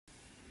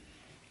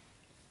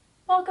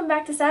Welcome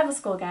back to Sabbath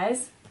School,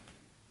 guys.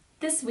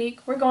 This week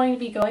we're going to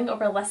be going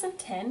over Lesson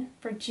 10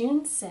 for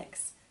June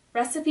 6,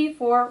 Recipe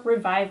for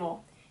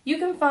Revival. You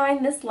can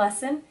find this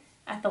lesson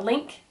at the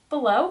link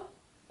below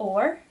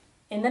or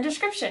in the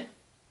description.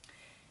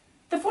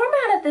 The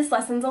format of this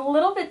lesson is a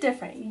little bit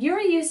different. You're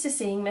used to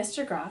seeing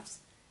Mr. Groffs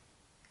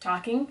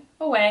talking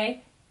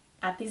away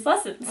at these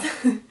lessons.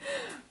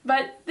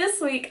 But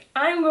this week,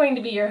 I'm going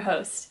to be your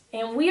host,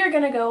 and we are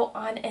going to go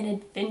on an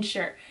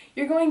adventure.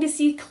 You're going to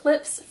see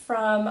clips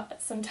from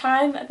some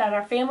time that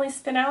our family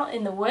spent out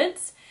in the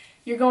woods.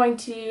 You're going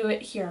to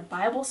hear a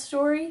Bible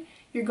story.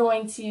 You're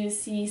going to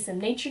see some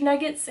nature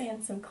nuggets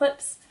and some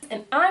clips,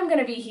 and I'm going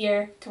to be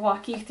here to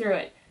walk you through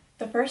it.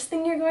 The first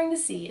thing you're going to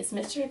see is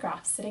Mr.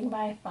 Groff sitting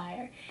by a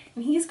fire,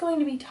 and he's going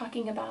to be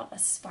talking about a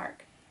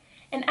spark.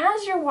 And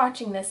as you're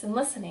watching this and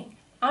listening,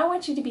 I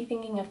want you to be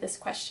thinking of this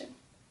question.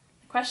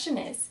 The question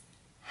is,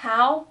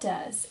 how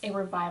does a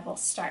revival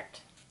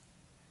start?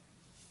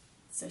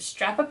 So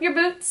strap up your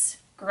boots,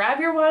 grab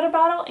your water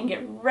bottle, and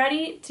get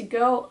ready to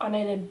go on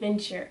an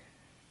adventure.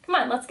 Come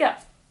on, let's go.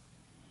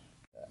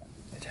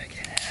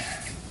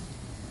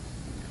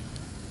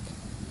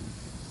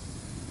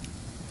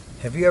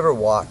 Have you ever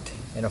walked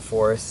in a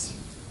forest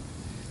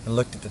and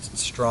looked at the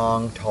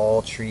strong,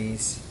 tall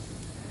trees?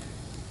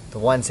 The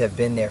ones that have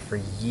been there for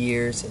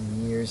years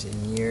and years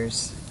and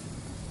years.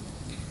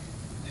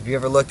 Have you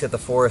ever looked at the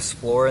forest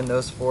floor in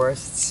those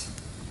forests?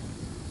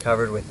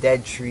 Covered with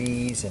dead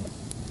trees and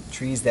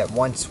trees that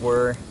once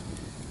were,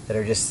 that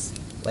are just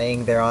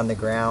laying there on the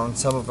ground,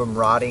 some of them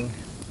rotting,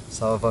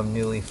 some of them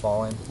newly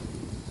fallen.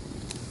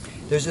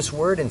 There's this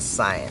word in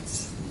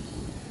science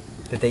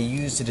that they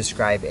use to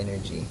describe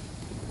energy.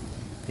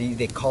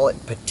 They call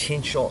it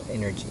potential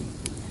energy.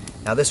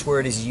 Now this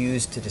word is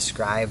used to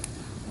describe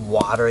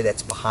water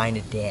that's behind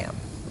a dam,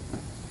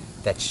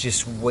 that's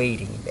just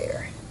waiting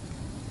there.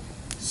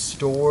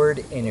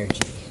 Stored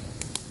energy,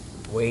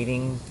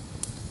 waiting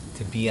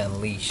to be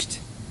unleashed.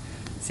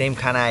 Same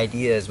kind of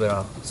idea as when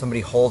somebody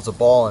holds a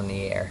ball in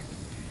the air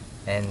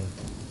and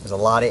there's a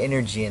lot of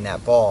energy in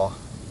that ball,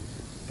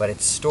 but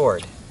it's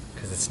stored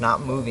because it's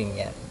not moving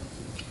yet.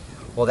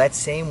 Well, that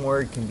same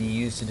word can be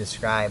used to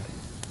describe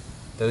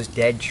those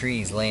dead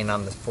trees laying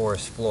on the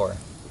forest floor.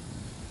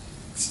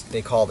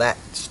 They call that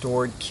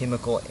stored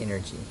chemical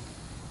energy.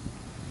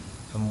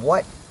 And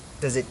what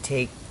does it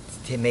take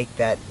to make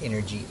that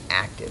energy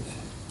active?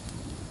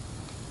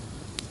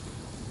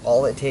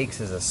 All it takes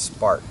is a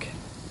spark.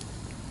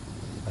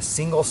 A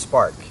single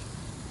spark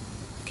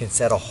can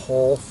set a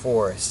whole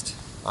forest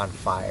on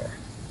fire.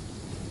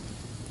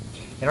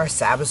 In our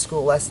Sabbath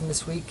School lesson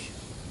this week,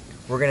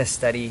 we're going to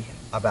study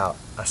about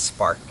a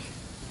spark.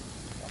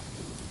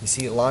 You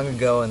see, long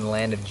ago in the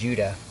land of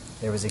Judah,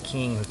 there was a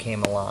king who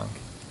came along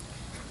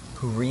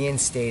who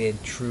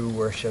reinstated true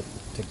worship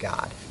to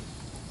God.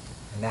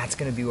 And that's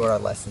going to be what our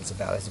lesson's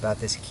about. It's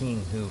about this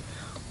king who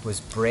was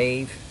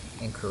brave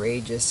and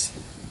courageous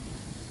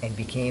and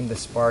became the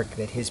spark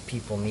that his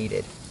people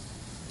needed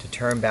to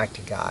turn back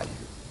to God,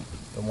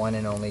 the one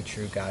and only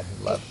true God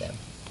who loved them.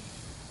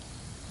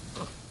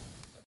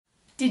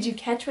 Did you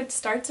catch what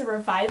starts a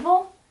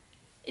revival?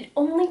 It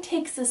only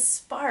takes a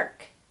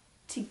spark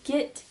to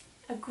get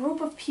a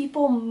group of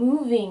people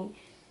moving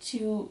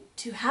to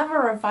have a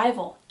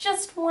revival.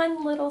 Just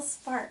one little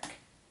spark.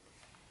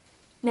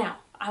 Now,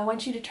 I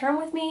want you to turn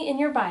with me in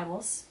your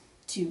Bibles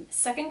to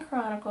 2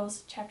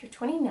 Chronicles chapter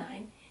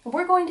 29, and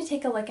we're going to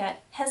take a look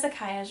at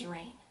Hezekiah's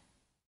reign.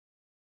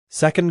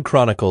 2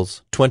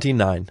 Chronicles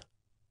 29.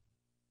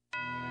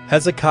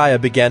 Hezekiah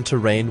began to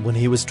reign when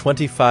he was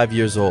 25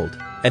 years old,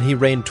 and he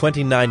reigned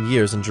 29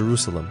 years in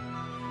Jerusalem.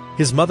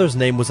 His mother's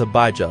name was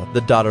Abijah,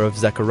 the daughter of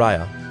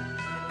Zechariah.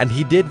 And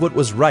he did what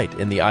was right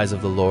in the eyes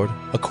of the Lord,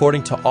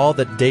 according to all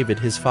that David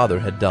his father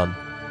had done.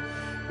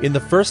 In the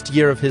first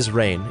year of his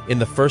reign, in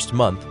the first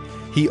month,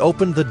 he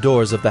opened the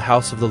doors of the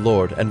house of the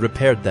Lord and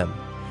repaired them.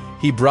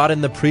 He brought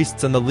in the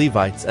priests and the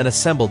Levites and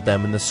assembled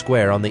them in the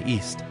square on the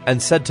east,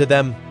 and said to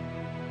them,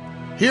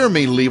 "Hear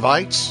me,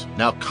 Levites,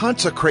 now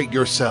consecrate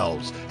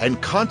yourselves,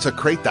 and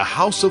consecrate the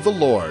house of the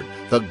Lord,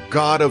 the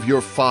God of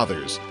your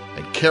fathers,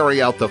 and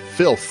carry out the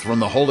filth from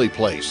the holy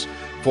place.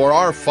 For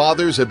our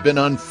fathers have been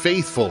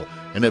unfaithful,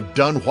 and have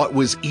done what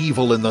was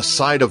evil in the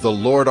sight of the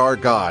Lord our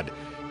God.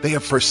 They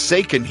have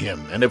forsaken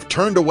him, and have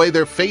turned away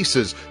their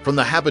faces from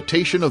the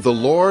habitation of the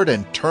Lord,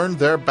 and turned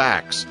their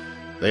backs.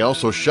 They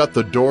also shut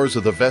the doors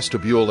of the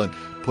vestibule, and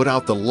put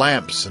out the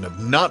lamps, and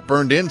have not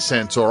burned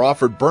incense or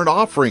offered burnt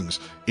offerings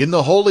in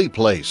the holy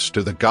place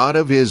to the God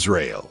of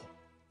Israel.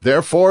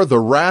 Therefore the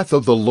wrath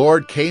of the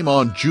Lord came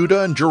on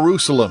Judah and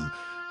Jerusalem,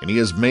 and he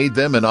has made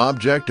them an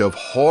object of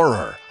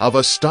horror, of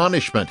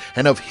astonishment,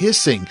 and of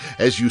hissing,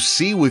 as you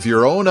see with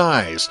your own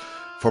eyes.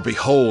 For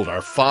behold,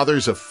 our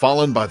fathers have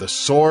fallen by the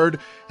sword,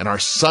 and our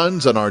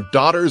sons and our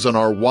daughters and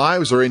our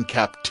wives are in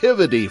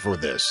captivity for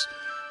this.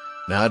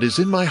 Now it is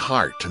in my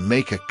heart to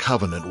make a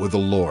covenant with the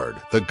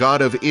Lord, the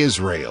God of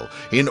Israel,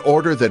 in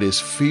order that his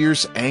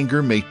fierce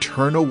anger may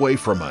turn away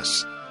from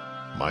us.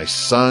 My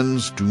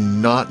sons, do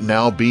not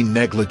now be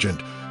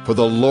negligent, For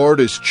the Lord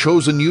has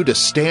chosen you to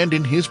stand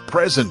in his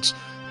presence,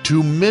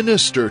 to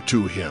minister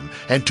to him,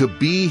 and to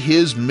be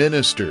his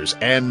ministers,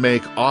 and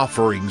make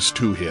offerings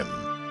to him.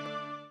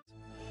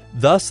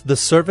 Thus the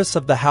service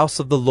of the house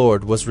of the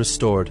Lord was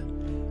restored.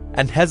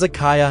 And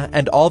Hezekiah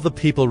and all the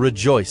people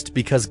rejoiced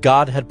because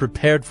God had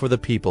prepared for the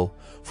people,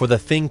 for the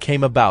thing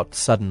came about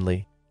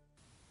suddenly.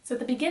 So at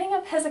the beginning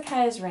of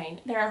Hezekiah's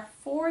reign, there are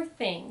 4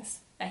 things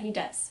that he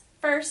does.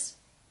 First,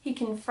 he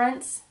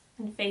confronts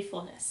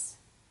unfaithfulness.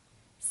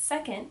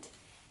 Second,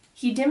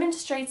 he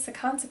demonstrates the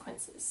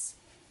consequences.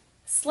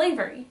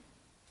 Slavery.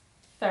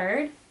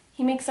 Third,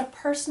 he makes a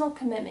personal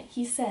commitment.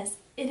 He says,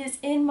 "It is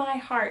in my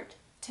heart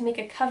to make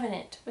a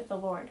covenant with the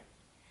Lord."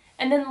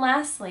 And then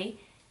lastly,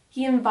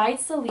 he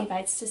invites the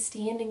Levites to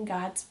stand in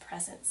God's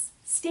presence.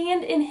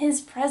 Stand in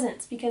his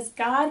presence because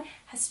God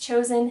has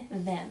chosen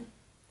them.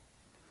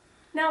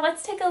 Now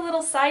let's take a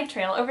little side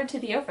trail over to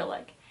the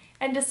Overlook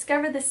and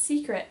discover the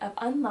secret of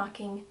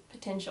unlocking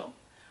potential.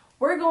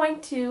 We're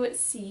going to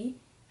see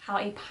how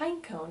a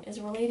pine cone is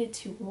related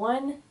to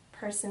one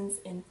person's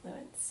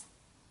influence.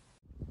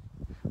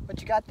 What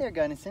you got there,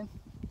 Gunnison?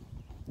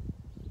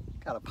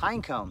 Got a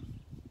pine cone.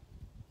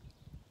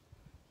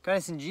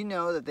 Gunnison, did you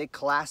know that they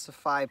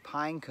classify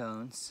pine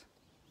cones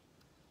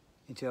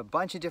into a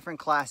bunch of different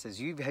classes?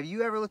 Have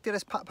you ever looked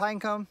at a pine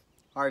cone?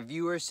 Our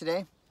viewers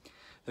today?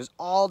 There's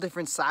all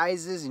different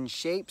sizes and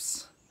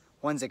shapes.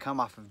 Ones that come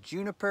off of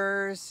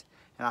junipers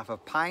and off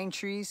of pine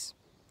trees.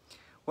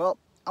 Well,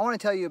 I want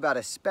to tell you about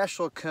a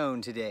special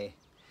cone today.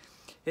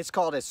 It's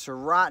called a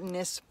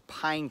serotinous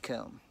pine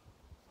cone.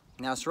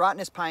 Now,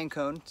 serotinous pine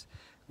cones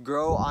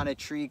grow on a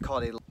tree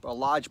called a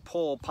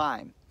lodgepole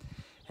pine,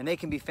 and they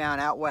can be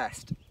found out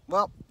west.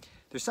 Well,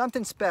 there's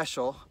something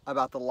special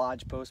about the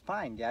lodgepole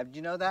pine. Gab, did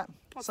you know that?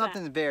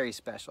 Something very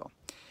special.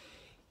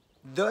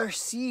 Their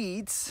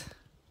seeds,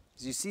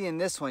 as you see in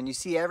this one, you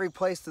see every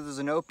place that there's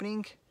an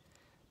opening,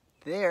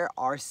 there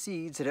are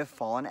seeds that have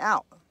fallen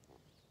out.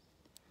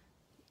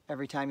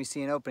 Every time you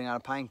see an opening on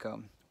a pine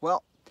cone.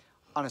 Well,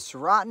 on a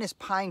serotinous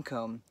pine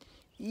cone,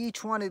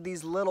 each one of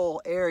these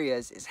little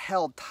areas is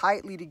held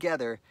tightly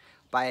together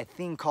by a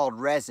thing called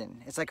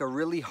resin. It's like a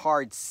really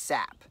hard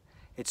sap.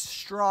 It's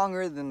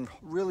stronger than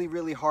really,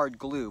 really hard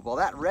glue. Well,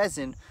 that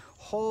resin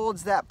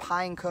holds that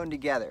pine cone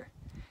together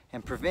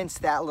and prevents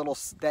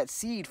that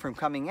seed from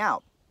coming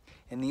out.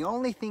 And the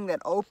only thing that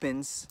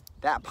opens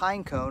that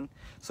pine cone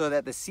so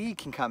that the seed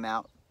can come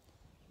out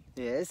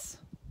is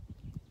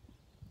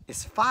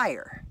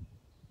fire.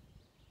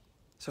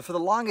 So for the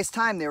longest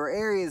time, there were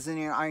areas in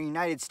our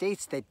United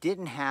States that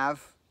didn't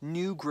have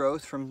new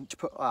growth from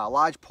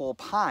lodgepole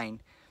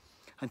pine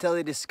until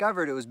they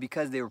discovered it was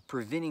because they were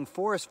preventing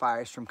forest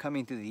fires from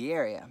coming through the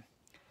area.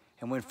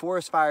 And when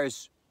forest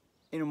fires,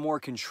 in a more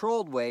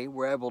controlled way,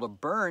 were able to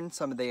burn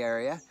some of the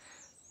area,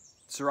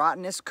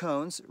 serotinous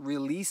cones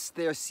released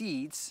their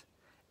seeds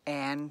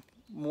and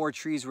more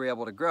trees were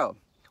able to grow.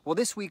 Well,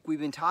 this week we've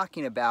been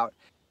talking about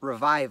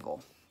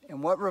revival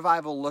and what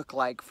revival looked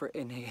like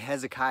in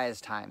Hezekiah's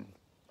time.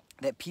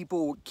 That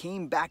people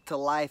came back to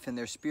life in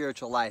their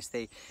spiritual lives.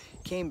 They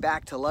came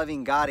back to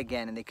loving God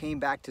again, and they came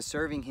back to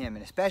serving him,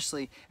 and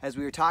especially as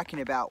we were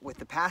talking about with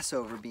the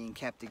Passover being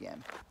kept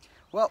again.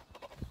 Well,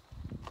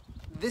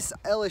 this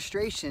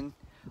illustration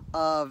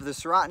of the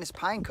serotinous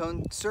pine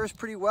cone serves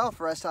pretty well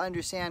for us to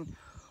understand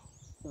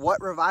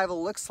what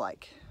revival looks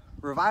like.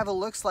 Revival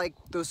looks like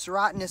those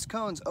serotinous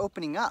cones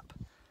opening up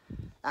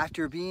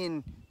after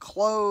being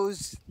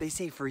closed, they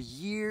say, for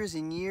years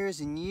and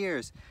years and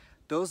years.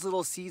 Those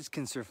little seeds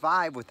can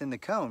survive within the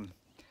cone.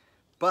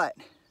 But,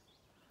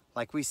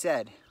 like we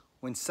said,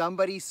 when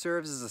somebody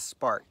serves as a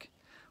spark,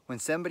 when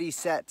somebody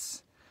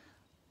sets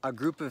a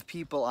group of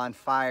people on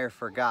fire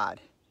for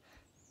God,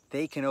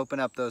 they can open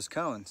up those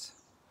cones.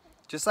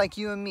 Just like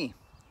you and me,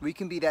 we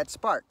can be that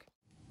spark.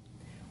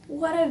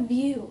 What a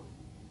view!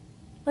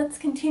 Let's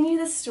continue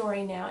the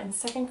story now in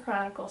 2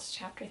 Chronicles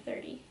chapter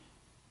 30.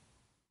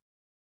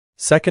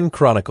 2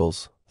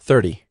 Chronicles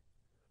 30.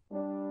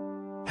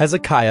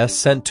 Hezekiah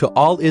sent to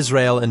all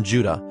Israel and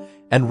Judah,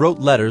 and wrote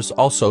letters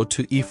also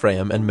to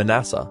Ephraim and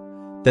Manasseh,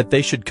 that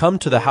they should come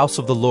to the house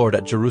of the Lord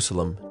at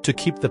Jerusalem, to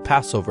keep the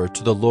Passover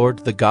to the Lord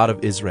the God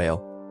of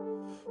Israel.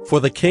 For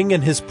the king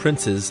and his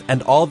princes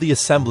and all the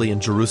assembly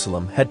in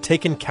Jerusalem had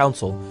taken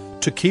counsel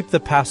to keep the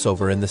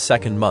Passover in the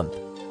 2nd month.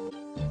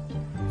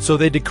 So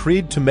they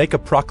decreed to make a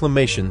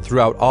proclamation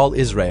throughout all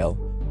Israel,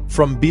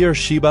 from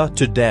Beersheba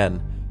to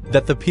Dan,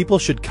 that the people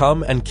should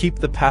come and keep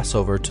the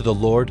Passover to the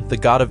Lord the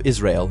God of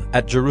Israel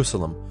at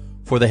Jerusalem,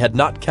 for they had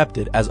not kept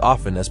it as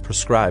often as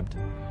prescribed.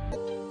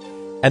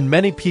 And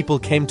many people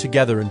came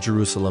together in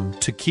Jerusalem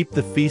to keep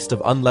the feast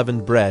of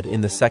unleavened bread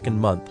in the 2nd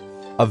month,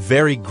 a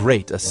very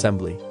great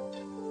assembly.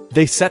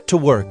 They set to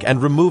work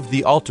and removed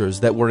the altars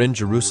that were in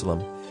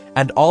Jerusalem,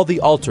 and all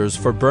the altars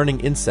for burning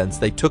incense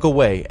they took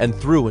away and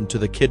threw into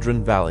the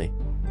Kidron Valley.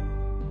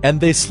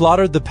 And they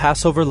slaughtered the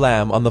Passover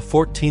lamb on the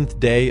 14th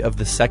day of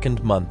the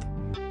 2nd month.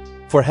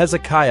 For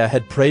Hezekiah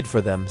had prayed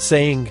for them,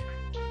 saying,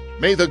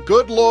 May the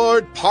good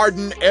Lord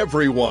pardon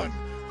everyone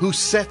who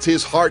sets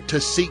his heart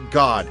to seek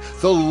God,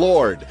 the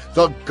Lord,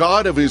 the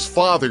God of his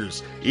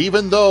fathers,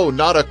 even though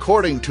not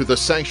according to the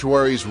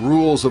sanctuary's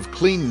rules of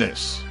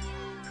cleanness.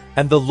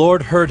 And the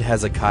Lord heard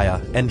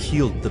Hezekiah and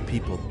healed the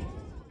people.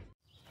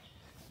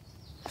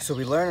 So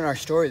we learn in our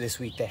story this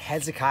week that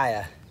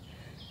Hezekiah,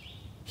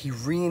 he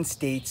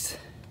reinstates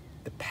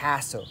the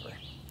Passover.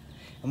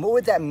 And what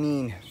would that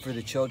mean for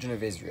the children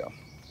of Israel?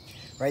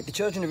 Right? The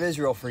children of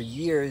Israel for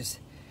years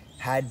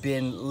had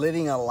been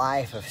living a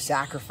life of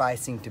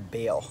sacrificing to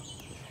Baal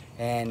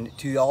and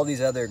to all these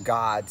other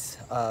gods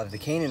of the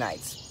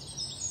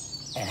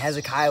Canaanites. And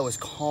Hezekiah was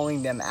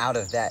calling them out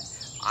of that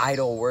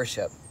idol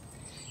worship.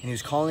 And he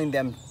was calling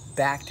them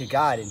back to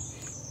God. And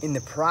in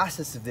the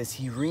process of this,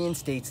 he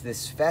reinstates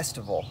this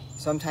festival.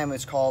 Sometimes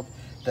it's called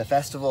the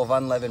Festival of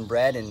Unleavened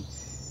Bread. And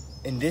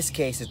in this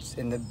case, it's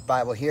in the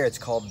Bible here, it's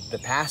called the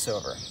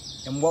Passover.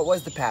 And what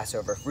was the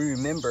Passover? If we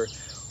remember,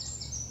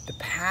 the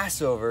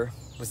Passover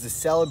was the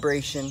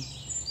celebration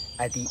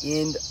at the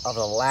end of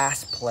the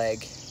last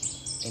plague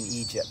in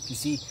Egypt. You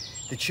see,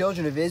 the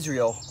children of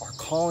Israel are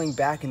calling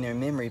back in their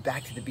memory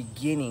back to the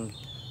beginning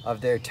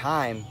of their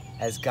time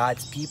as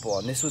God's people.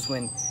 And this was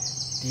when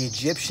the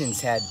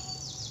Egyptians had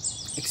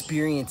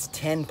experienced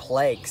 10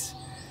 plagues,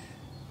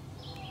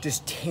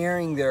 just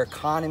tearing their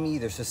economy,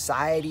 their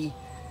society,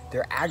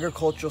 their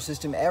agricultural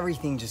system.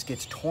 Everything just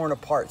gets torn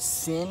apart.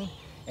 Sin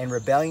and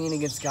rebellion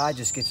against God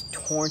just gets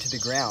torn to the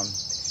ground.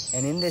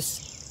 And in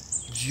this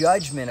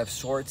judgment of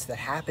sorts that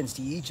happens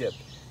to Egypt,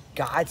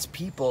 God's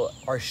people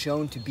are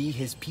shown to be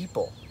his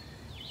people.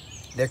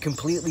 They're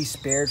completely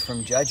spared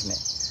from judgment.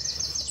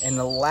 And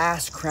the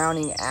last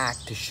crowning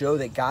act to show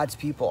that God's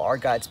people are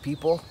God's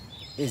people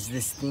is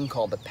this thing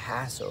called the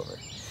Passover.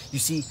 You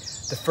see,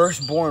 the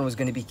firstborn was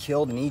going to be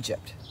killed in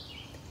Egypt.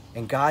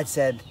 And God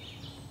said,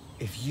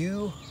 if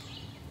you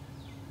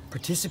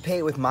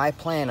participate with my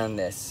plan on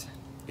this,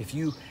 if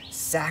you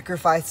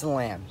sacrifice the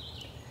lamb,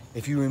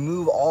 if you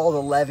remove all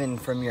the leaven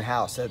from your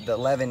house, the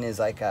leaven is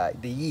like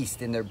the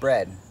yeast in their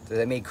bread, so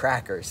they made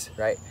crackers,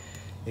 right?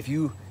 If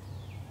you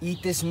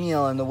eat this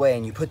meal on the way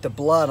and you put the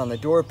blood on the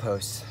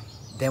doorposts,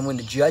 then when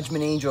the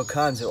judgment angel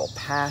comes, it will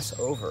pass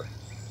over.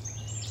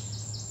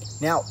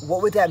 Now,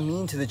 what would that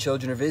mean to the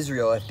children of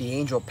Israel if the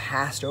angel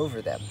passed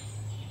over them?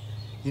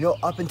 You know,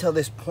 up until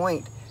this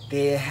point,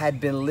 they had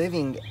been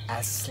living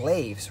as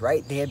slaves,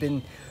 right? They had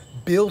been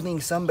building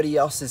somebody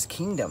else's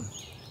kingdom.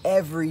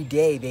 Every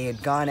day they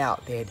had gone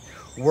out. They had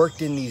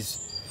worked in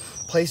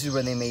these places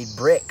where they made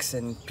bricks,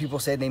 and people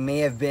say they may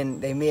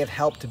have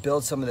helped to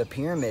build some of the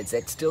pyramids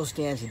that still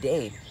stand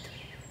today.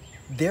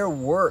 Their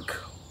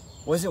work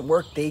wasn't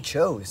work they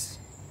chose.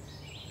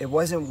 It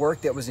wasn't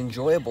work that was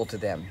enjoyable to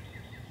them.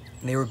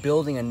 They were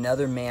building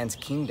another man's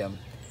kingdom.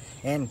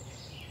 And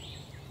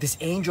this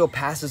angel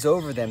passes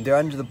over them. They're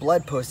under the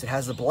blood post that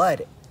has the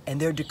blood, and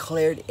they're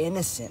declared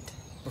innocent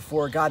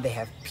before God. They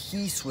have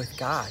peace with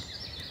God.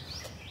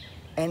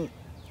 And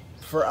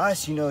for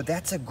us, you know,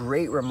 that's a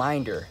great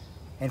reminder.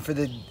 And for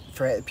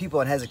people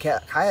in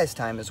Hezekiah's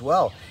time as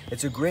well,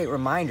 it's a great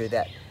reminder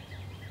that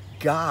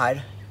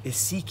God is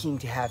seeking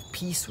to have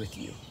peace with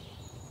you.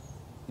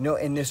 You know,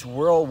 in this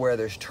world where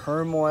there's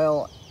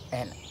turmoil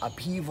and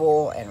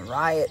upheaval and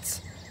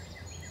riots,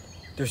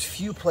 there's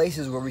few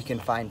places where we can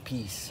find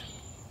peace.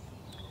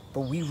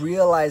 But we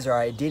realize our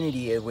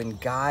identity when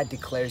God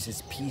declares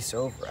his peace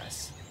over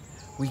us.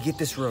 We get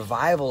this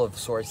revival of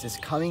sorts, this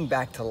coming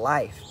back to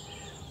life,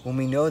 when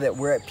we know that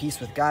we're at peace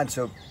with God.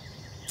 So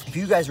if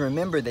you guys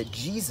remember that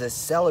Jesus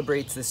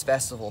celebrates this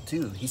festival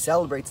too. He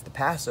celebrates the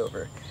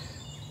Passover.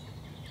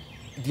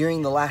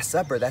 During the Last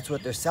Supper, that's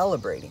what they're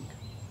celebrating.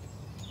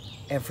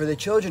 And for the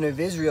children of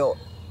Israel,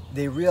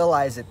 they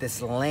realize that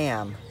this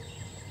lamb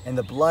and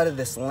the blood of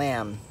this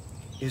lamb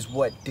is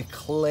what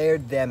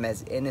declared them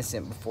as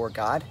innocent before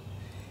God,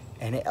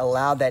 and it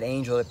allowed that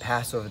angel to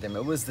pass over them.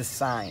 It was the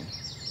sign.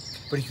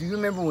 But if you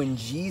remember when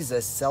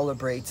Jesus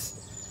celebrates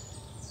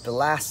the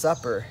Last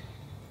Supper,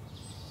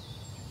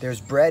 there's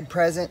bread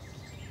present,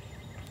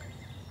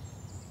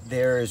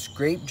 there's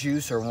grape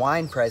juice or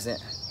wine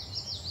present,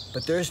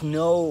 but there's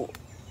no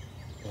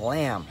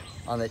lamb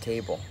on the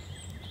table.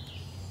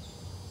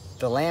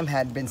 The lamb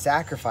had been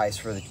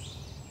sacrificed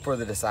for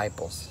the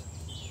disciples.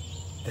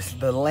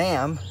 The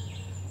lamb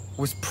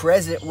was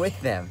present with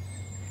them.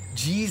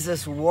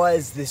 Jesus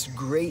was this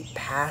great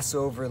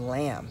Passover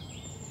lamb.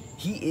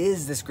 He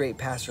is this great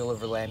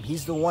Passover lamb.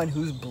 He's the one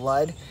whose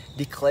blood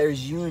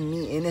declares you and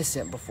me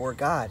innocent before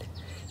God.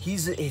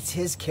 It's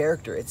his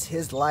character, it's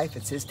his life,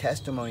 it's his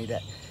testimony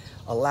that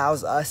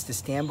allows us to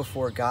stand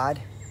before God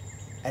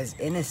as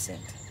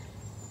innocent.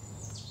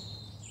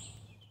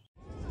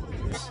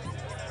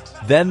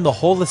 Then the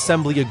whole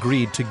assembly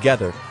agreed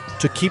together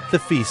to keep the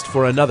feast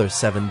for another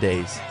 7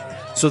 days.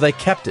 So they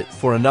kept it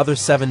for another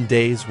 7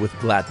 days with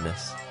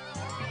gladness.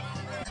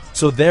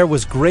 So there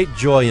was great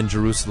joy in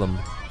Jerusalem,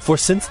 for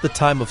since the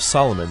time of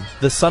Solomon,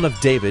 the son of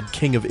David,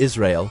 king of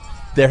Israel,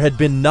 there had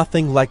been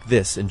nothing like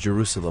this in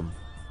Jerusalem.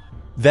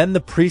 Then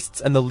the priests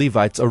and the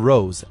Levites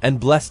arose and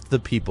blessed the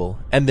people,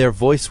 and their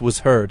voice was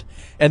heard,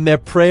 and their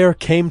prayer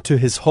came to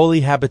his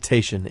holy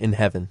habitation in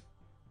heaven.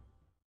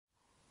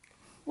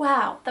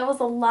 Wow, that was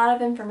a lot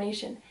of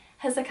information.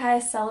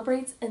 Hezekiah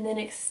celebrates and then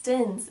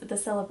extends the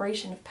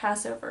celebration of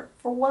Passover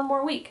for one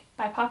more week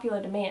by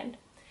popular demand.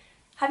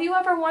 Have you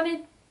ever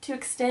wanted to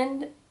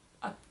extend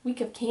a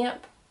week of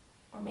camp,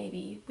 or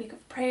maybe week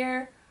of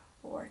prayer,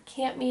 or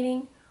camp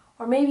meeting,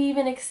 or maybe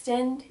even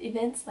extend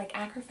events like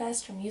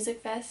Acrofest or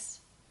Music Fest?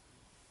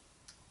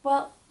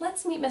 Well,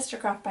 let's meet Mr.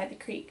 Croft by the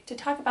creek to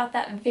talk about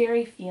that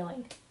very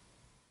feeling.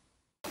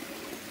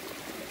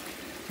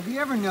 Have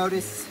you ever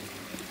noticed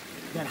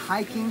that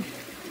hiking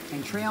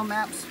and trail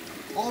maps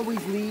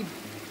always lead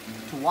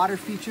to water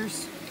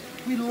features?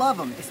 We love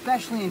them,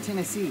 especially in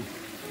Tennessee.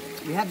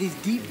 We have these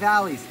deep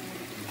valleys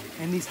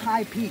and these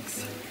high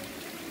peaks.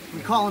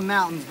 We call them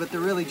mountains, but they're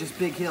really just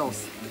big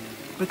hills.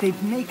 But they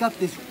make up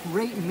this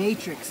great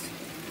matrix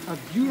of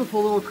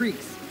beautiful little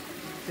creeks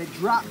that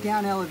drop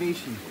down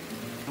elevation.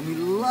 And we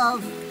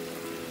love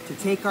to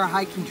take our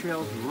hiking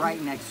trails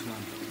right next to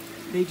them.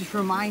 They just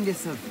remind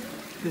us of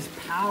this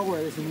power,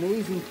 this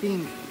amazing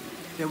thing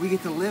that we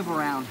get to live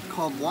around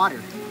called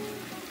water.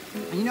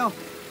 And you know,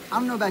 I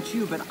don't know about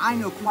you, but I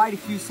know quite a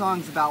few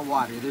songs about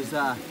water. There's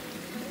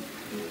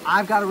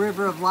I've got a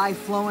river of life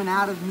flowing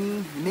out of me,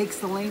 it makes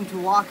the lame to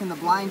walk and the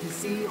blind to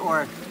see,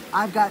 or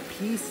I've got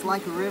peace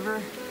like a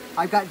river,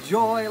 I've got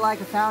joy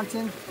like a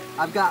fountain,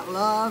 I've got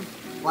love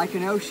like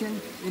an ocean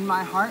in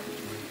my heart.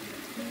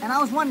 And I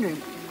was wondering,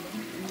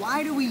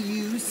 why do we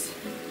use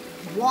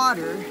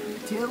water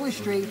to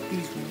illustrate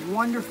these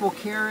wonderful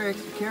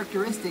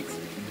characteristics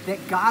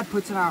that God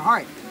puts in our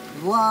heart?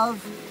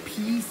 Love,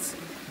 peace,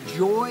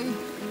 joy,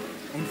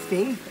 and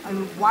faith. I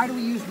mean, why do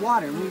we use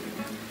water?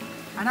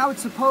 And I would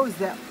suppose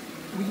that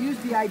we use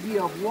the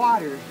idea of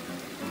water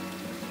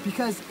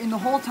because in the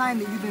whole time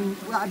that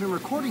I've been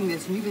recording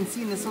this and you've been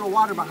seeing this little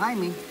water behind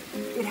me,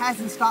 it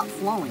hasn't stopped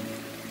flowing.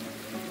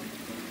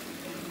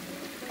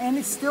 And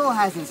it still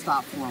hasn't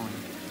stopped flowing.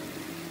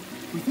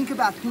 We think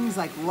about things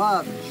like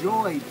love,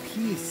 joy,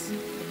 peace,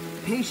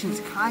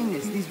 patience,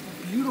 kindness, these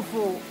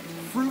beautiful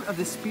fruit of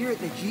the Spirit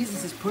that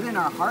Jesus has put in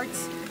our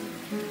hearts.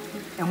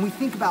 And we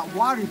think about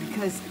water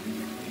because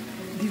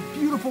these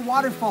beautiful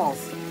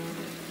waterfalls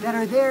that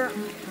are there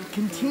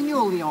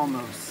continually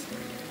almost.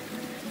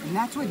 And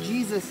that's what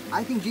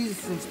I think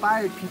Jesus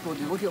inspired people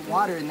to look at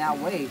water in that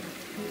way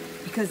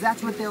because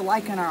that's what they're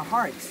like in our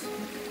hearts.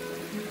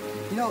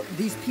 You know,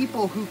 these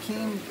people who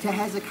came to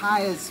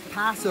Hezekiah's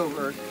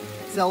Passover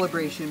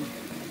celebration,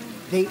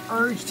 they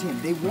urged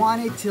him. They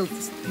wanted to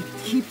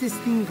keep this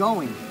thing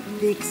going.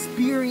 They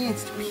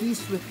experienced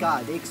peace with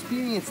God. They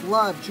experienced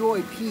love,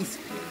 joy, peace.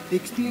 They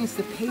experienced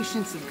the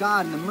patience of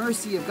God and the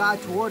mercy of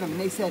God toward them. And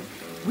they said,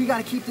 we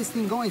got to keep this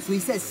thing going. So he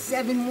says,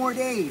 7 more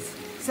days.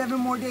 7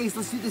 more days.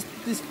 Let's do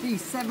this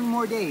feast. 7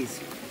 more days.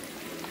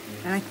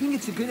 And I think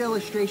it's a good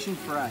illustration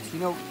for us. You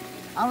know,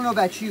 I don't know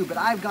about you, but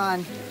I've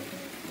gone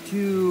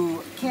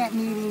to camp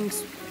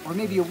meetings or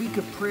maybe a week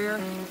of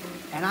prayer,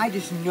 and I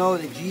just know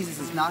that Jesus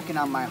is knocking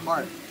on my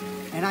heart.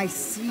 And I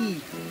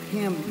see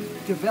him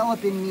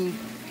develop in me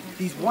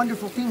these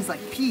wonderful things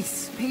like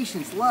peace,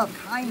 patience, love,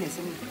 kindness,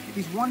 and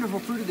these wonderful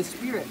fruit of the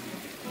Spirit.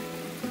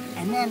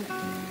 And then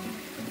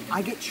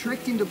I get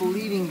tricked into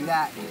believing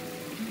that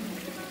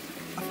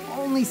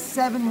only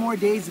 7 more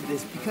days of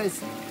this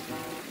because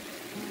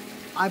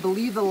I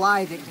believe the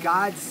lie that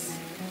God's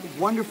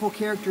wonderful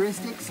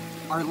characteristics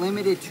are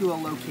limited to a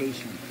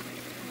location.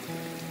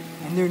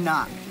 And they're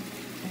not.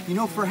 You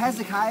know, for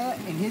Hezekiah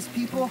and his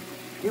people,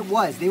 it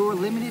was. They were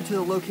limited to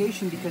the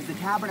location because the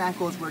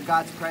tabernacle is where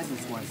God's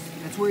presence was.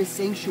 That's where his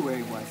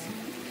sanctuary was.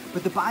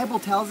 But the Bible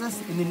tells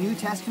us in the New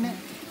Testament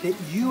that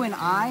you and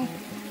I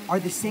are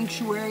the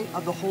sanctuary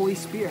of the Holy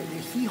Spirit.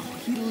 That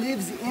he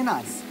lives in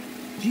us.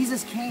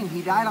 Jesus came,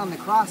 he died on the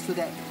cross so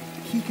that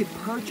he could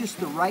purchase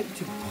the right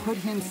to put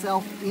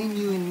himself in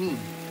you and me.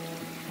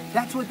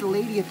 That's what the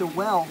lady at the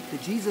well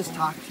that Jesus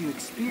talked to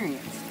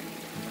experienced.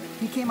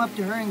 He came up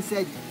to her and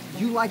said,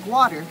 you like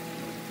water?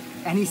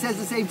 And he says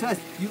the same to us,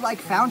 you like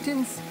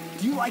fountains?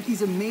 Do you like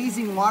these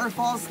amazing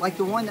waterfalls like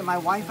the one that my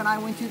wife and I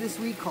went to this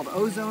week called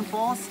Ozone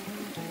Falls?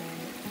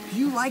 Do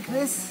you like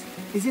this?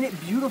 Isn't it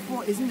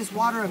beautiful? Isn't this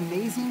water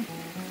amazing?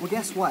 Well,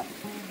 guess what?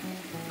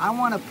 I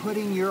want to put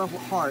in your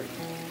heart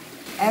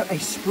a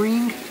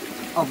spring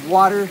of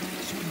water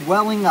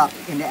welling up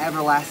into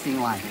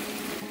everlasting life.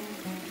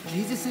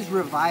 Jesus'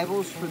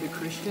 revivals for the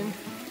Christian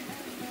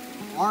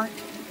aren't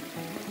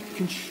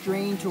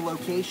constrained to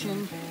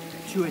location,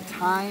 to a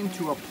time,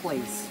 to a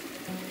place.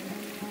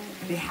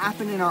 They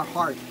happen in our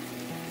heart.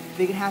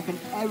 They can happen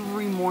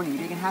every morning.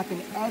 They can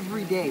happen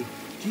every day.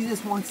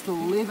 Jesus wants to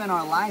live in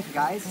our life,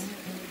 guys.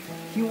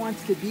 He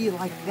wants to be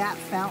like that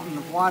fountain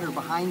of water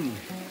behind me,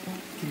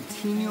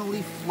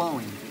 continually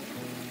flowing.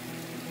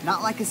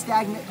 Not like a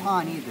stagnant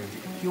pond either.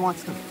 He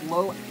wants to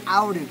flow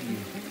out of you.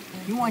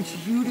 He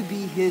wants you to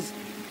be his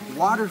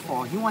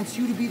waterfall. He wants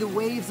you to be the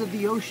waves of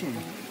the ocean.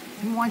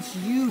 He wants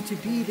you to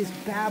be this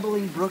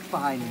babbling brook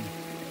behind me.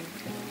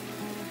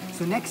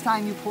 So next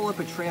time you pull up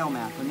a trail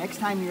map, or next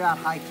time you're out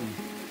hiking,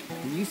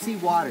 and you see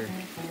water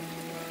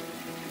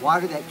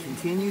that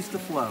continues to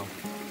flow,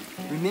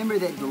 remember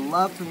that the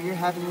love from your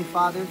Heavenly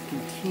Father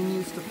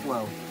continues to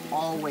flow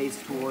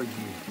always towards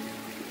you.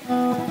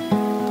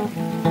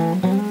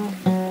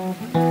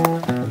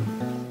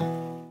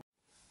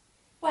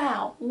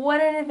 Wow,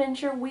 what an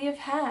adventure we have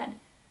had!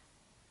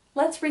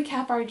 Let's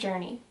recap our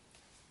journey.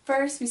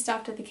 First, we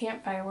stopped at the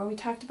campfire where we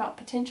talked about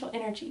potential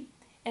energy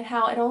and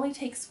how it only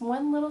takes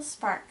one little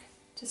spark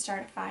to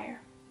start a fire.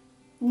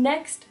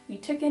 Next, we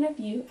took in a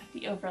view at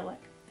the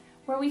overlook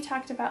where we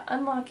talked about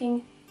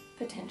unlocking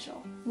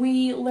potential.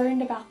 We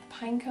learned about the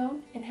pine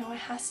cone and how it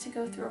has to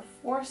go through a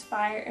forest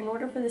fire in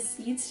order for the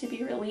seeds to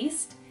be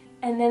released,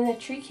 and then the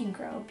tree can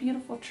grow, a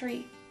beautiful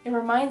tree. It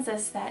reminds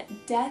us that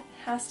death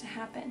has to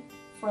happen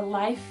for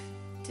life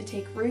to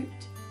take root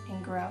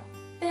and grow.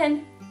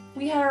 Then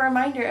we had a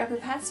reminder of the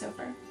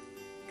Passover.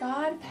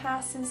 God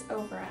passes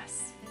over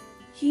us.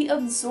 He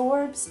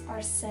absorbs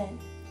our sin,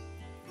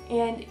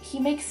 and He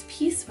makes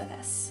peace with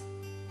us.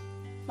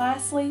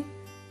 Lastly,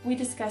 we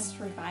discussed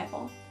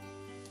revival.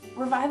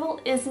 Revival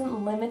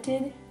isn't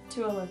limited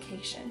to a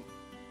location.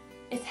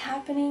 It's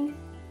happening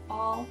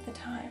all the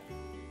time.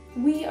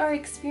 We are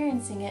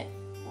experiencing it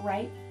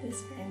right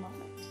this very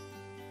moment.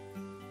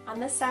 On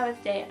this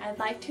Sabbath day, I'd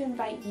like to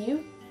invite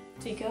you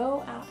to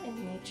go out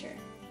in nature.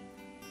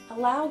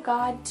 Allow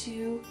God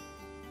to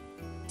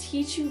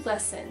teach you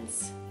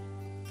lessons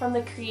from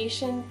the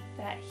creation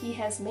that He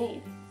has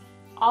made.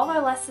 All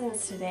our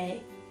lessons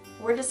today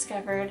were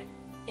discovered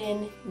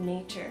in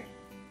nature.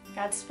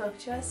 God spoke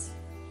to us,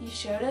 He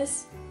showed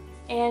us,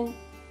 and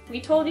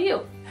we told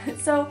you.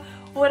 So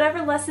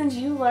whatever lessons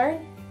you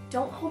learn,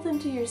 don't hold them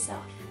to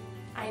yourself.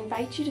 I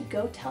invite you to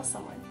go tell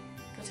someone.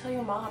 Go tell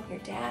your mom, your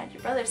dad,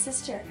 your brother,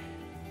 sister.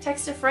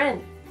 Text a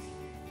friend.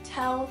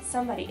 Tell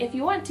somebody. If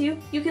you want to,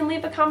 you can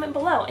leave a comment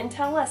below and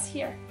tell us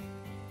here.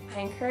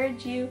 I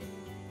encourage you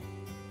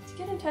to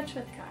get in touch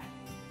with God.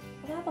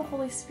 Allow the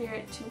Holy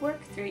Spirit to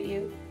work through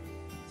you,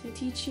 to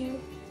teach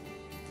you,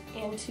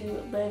 and to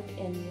live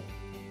in you.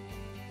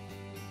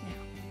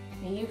 Now,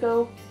 may you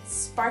go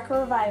spark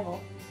a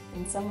revival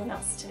in someone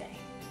else today.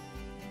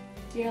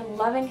 Dear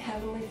loving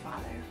Heavenly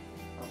Father,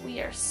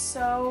 we are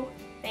so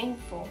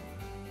thankful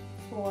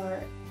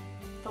for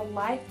the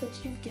life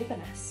that You've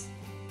given us.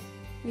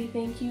 We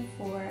thank You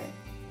for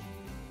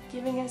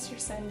giving us Your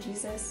Son,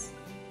 Jesus,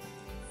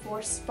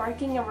 for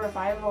sparking a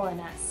revival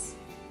in us.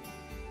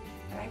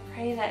 And I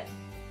pray that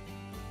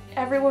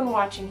everyone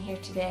watching here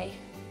today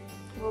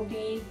will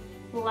be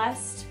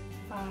blessed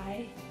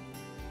by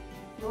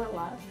Your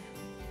love.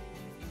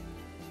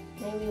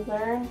 May we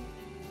learn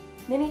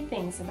many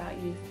things about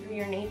You through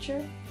Your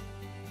nature,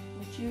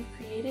 which You've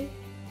created.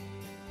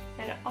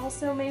 And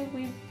also may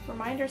we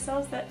remind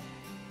ourselves that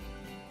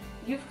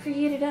You've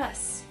created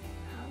us.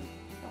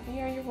 And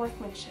we are Your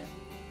workmanship.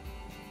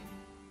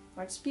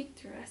 Lord, speak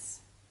through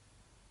us.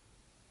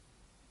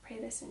 I pray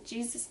this in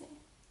Jesus' name.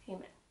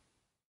 Amen.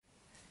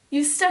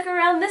 You stuck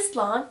around this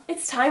long,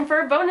 it's time for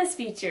a bonus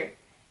feature.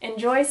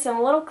 Enjoy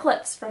some little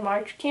clips from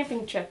our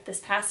camping trip this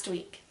past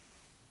week.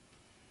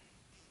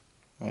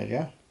 Right,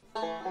 yeah.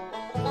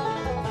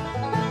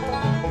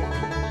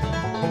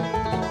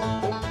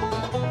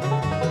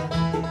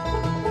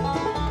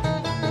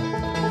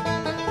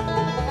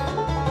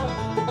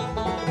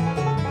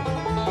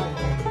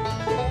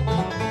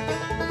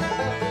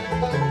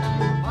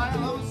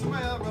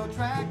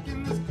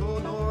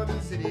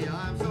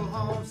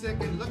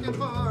 Looking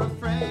for a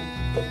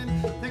friend.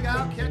 Think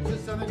I'll catch a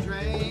southern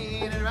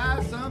train and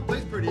ride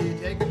someplace pretty.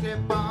 Take a trip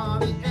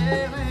on the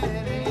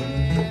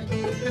LNN.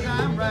 Cause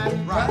I'm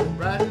riding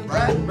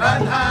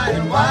high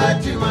and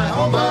wide to my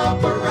home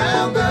up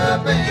around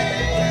the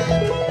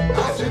bend.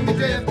 I'll soon be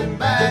drifting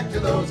back to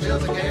those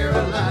hills of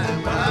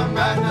Carolina, but I'm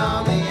riding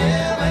on the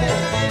LNN.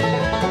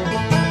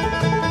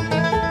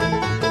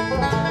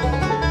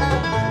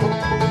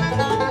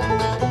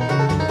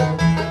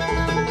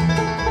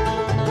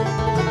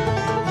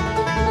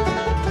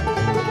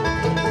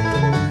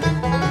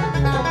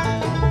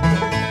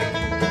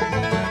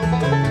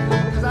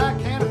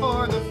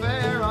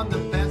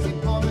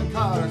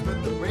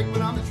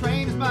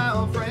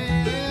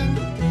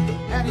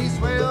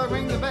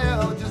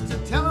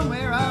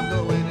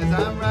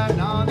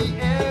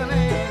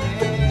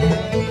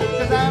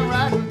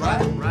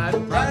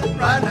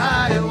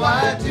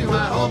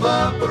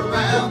 Up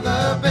around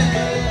the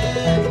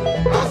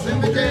bend. I'll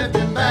soon be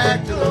drifting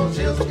back to those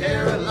hills of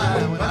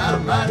Carolina when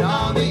I'm riding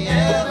on the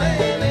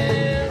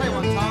LNN. Play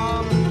one,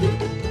 Tom.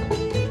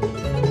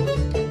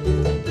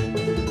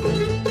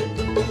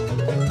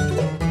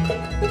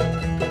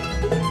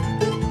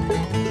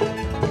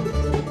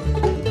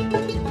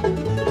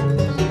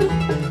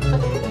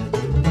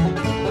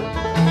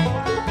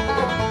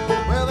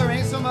 Well, there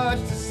ain't so much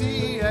to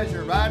see as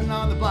you're riding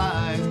on the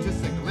blinds.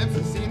 Just a glimpse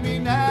of scenery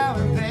now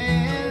and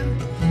then.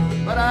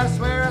 But I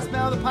swear I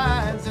smell the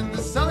pines and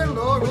the southern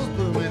laurels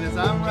blooming as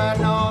I'm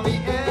riding on the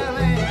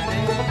LNN.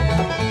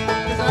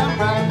 As I'm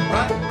riding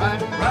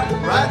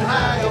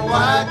high and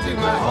wide to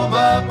my home